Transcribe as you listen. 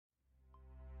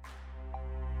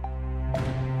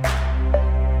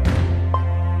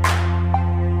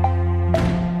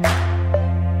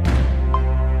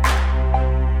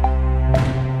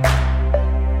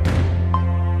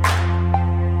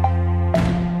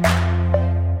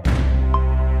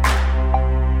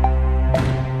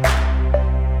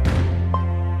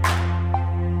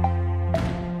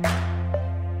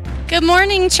Good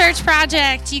morning, Church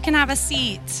Project. You can have a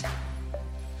seat.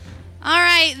 All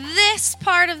right, this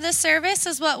part of the service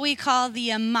is what we call the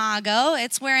Imago.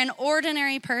 It's where an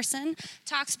ordinary person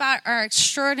talks about our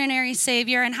extraordinary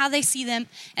Savior and how they see them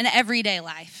in everyday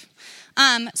life.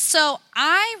 So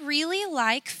I really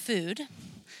like food.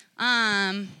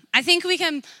 I think we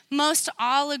can most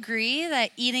all agree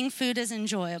that eating food is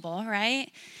enjoyable,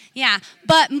 right? Yeah,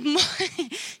 but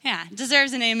yeah,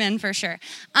 deserves an amen for sure.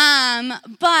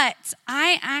 But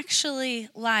I actually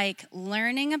like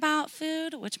learning about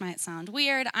food, which might sound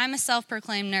weird. I'm a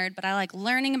self-proclaimed nerd, but I like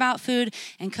learning about food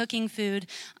and cooking food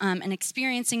and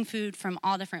experiencing food from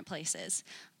all different places.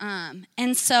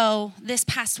 And so this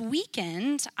past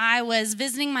weekend, I was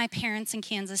visiting my parents in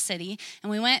Kansas City, and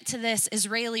we went to this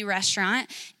Israeli restaurant,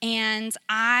 and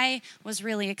I was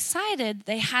really excited.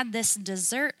 They had this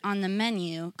dessert on the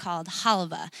menu called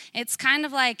halva. It's kind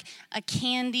of like a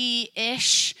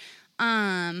candy-ish,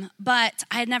 but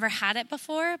I had never had it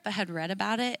before, but had read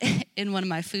about it in one of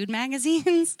my food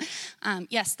magazines.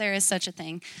 Yes, there is such a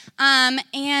thing.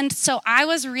 And so I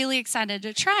was really excited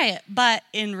to try it, but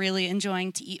in really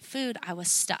enjoying to eat food, I was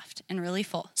stuffed and really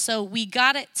full. So we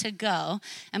got it to go,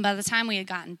 and by the time we had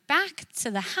gotten back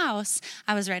to the house,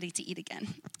 I was ready to eat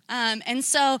again. And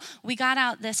so we got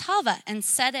out this halva and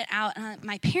set it out.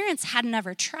 My parents had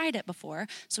never tried it before,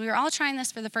 so we were all trying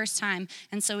this for the first time.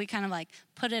 And so we kind of like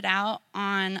put it out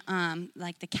on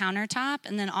like the countertop,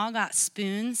 and then all got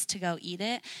spoons to go eat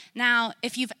it. Now,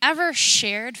 if you've ever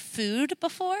shared food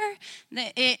before,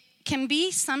 it can be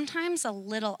sometimes a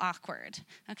little awkward,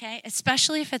 okay?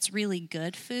 Especially if it's really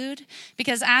good food,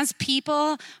 because as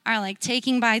people are like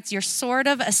taking bites, you're sort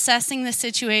of assessing the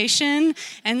situation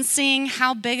and seeing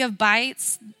how big of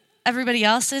bites everybody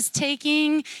else is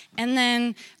taking, and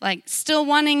then like still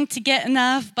wanting to get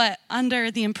enough, but under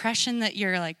the impression that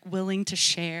you're like willing to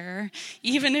share,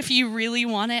 even if you really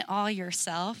want it all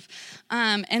yourself.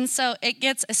 And so it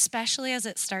gets, especially as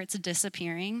it starts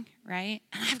disappearing, right?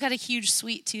 And I've got a huge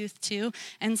sweet tooth too.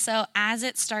 And so as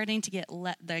it's starting to get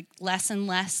less and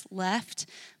less left,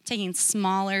 taking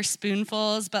smaller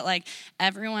spoonfuls, but like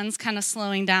everyone's kind of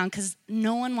slowing down because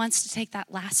no one wants to take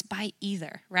that last bite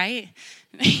either, right?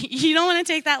 You don't want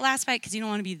to take that last bite because you don't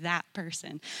want to be that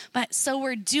person. But so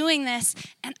we're doing this,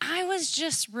 and I was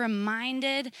just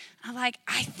reminded of like,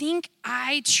 I think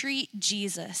I treat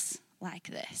Jesus like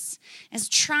this, is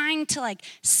trying to like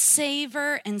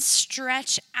savor and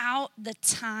stretch out the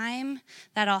time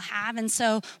that I'll have. And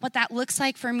so what that looks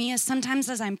like for me is sometimes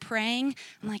as I'm praying,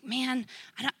 I'm like, man,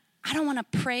 I don't want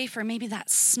to pray for maybe that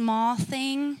small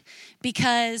thing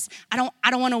because I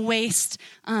don't want to waste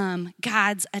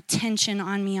God's attention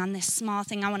on me on this small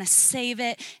thing. I want to save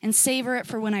it and savor it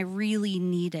for when I really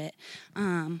need it.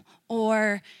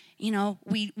 Or you know,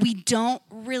 we don't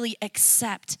really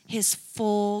accept his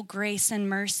full grace and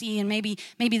mercy, and maybe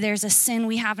there's a sin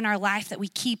we have in our life that we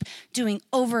keep doing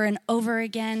over and over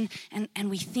again, and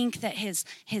we think that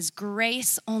his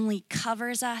grace only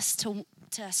covers us to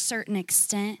a certain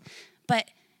extent, but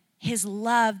his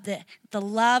love, the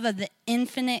love of the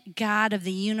infinite God of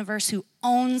the universe who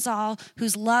owns all,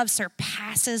 whose love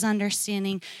surpasses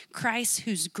understanding, Christ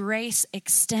whose grace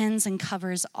extends and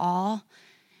covers all,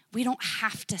 we don't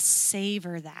have to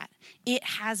savor that. It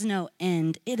has no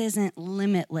end. It isn't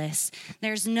limitless.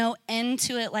 There's no end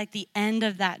to it like the end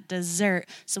of that dessert.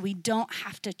 So we don't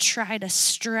have to try to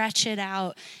stretch it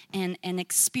out and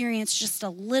experience just a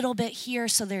little bit here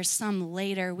so there's some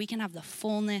later. We can have the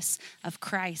fullness of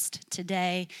Christ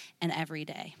today and every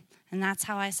day. And that's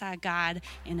how I saw God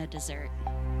in a dessert.